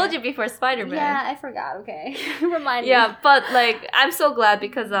 I told you before Spider-Man. Yeah, I forgot. Okay. Remind me. Yeah, but like, I'm so glad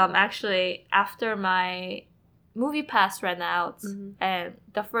because actually, after my Movie Pass ran out, and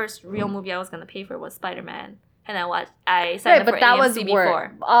the first real movie I was going to pay for was Spider-Man. And I signed up for AMC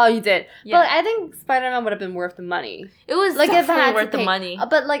before. Oh, you did. Yeah. But I think Spider-Man would have been worth the money. It was like definitely worth the money.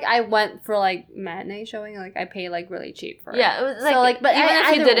 But like I went for like matinee showing, like I paid like really cheap for it. Yeah, it was like, so, like, but even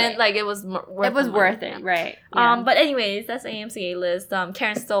if you didn't, like it was worth. It was worth it, right? Yeah. But anyways, that's AMC A-List.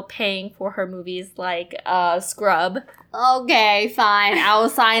 Karen's still paying for her movies like Scrub. Okay, fine. I will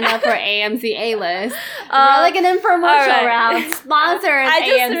sign up for AMC A-List. We're like an infomercial round. Sponsors I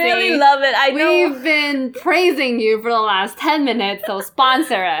just AMC. really love it. We've been praising you for the last 10 minutes, so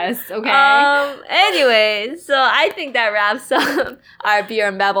sponsor us, okay? Anyway, so I think that wraps up our Beer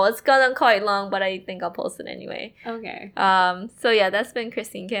and Babble. It's gone quite long, but I think I'll post it anyway. Okay. So yeah, that's been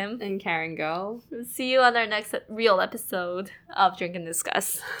Christine Kim. And Karen Go. See you on our next real episode of Drink and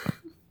Discuss.